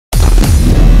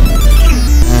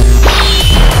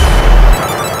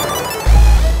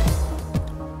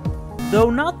Though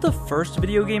not the first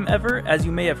video game ever, as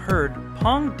you may have heard,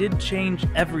 Pong did change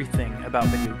everything about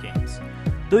video games.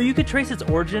 Though you could trace its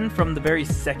origin from the very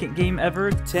second game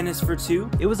ever, Tennis for Two,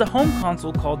 it was a home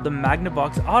console called the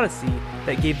Magnavox Odyssey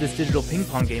that gave this digital ping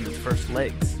pong game its first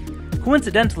legs.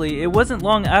 Coincidentally, it wasn't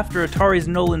long after Atari's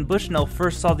Nolan Bushnell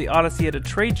first saw the Odyssey at a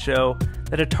trade show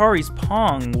that Atari's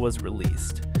Pong was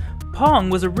released.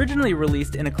 Pong was originally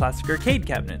released in a classic arcade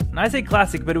cabinet, and I say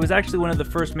classic, but it was actually one of the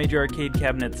first major arcade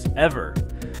cabinets ever.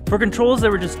 For controls, there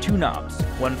were just two knobs,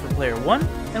 one for player 1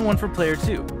 and one for player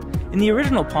 2. In the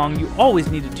original Pong, you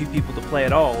always needed two people to play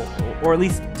at all, or at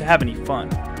least to have any fun.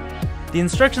 The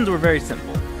instructions were very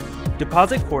simple.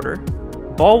 Deposit quarter,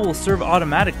 ball will serve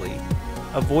automatically,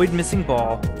 avoid missing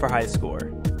ball for high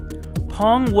score.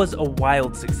 Pong was a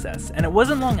wild success, and it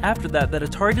wasn't long after that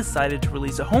Atari decided to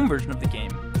release a home version of the game.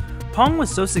 Pong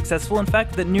was so successful, in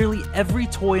fact, that nearly every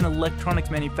toy and electronics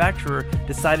manufacturer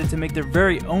decided to make their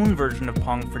very own version of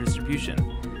Pong for distribution.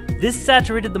 This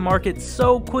saturated the market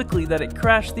so quickly that it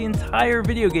crashed the entire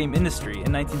video game industry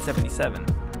in 1977.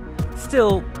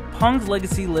 Still, Pong's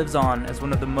legacy lives on as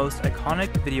one of the most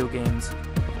iconic video games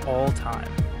of all time.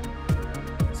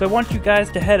 So I want you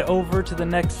guys to head over to the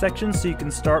next section so you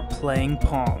can start playing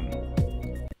Pong.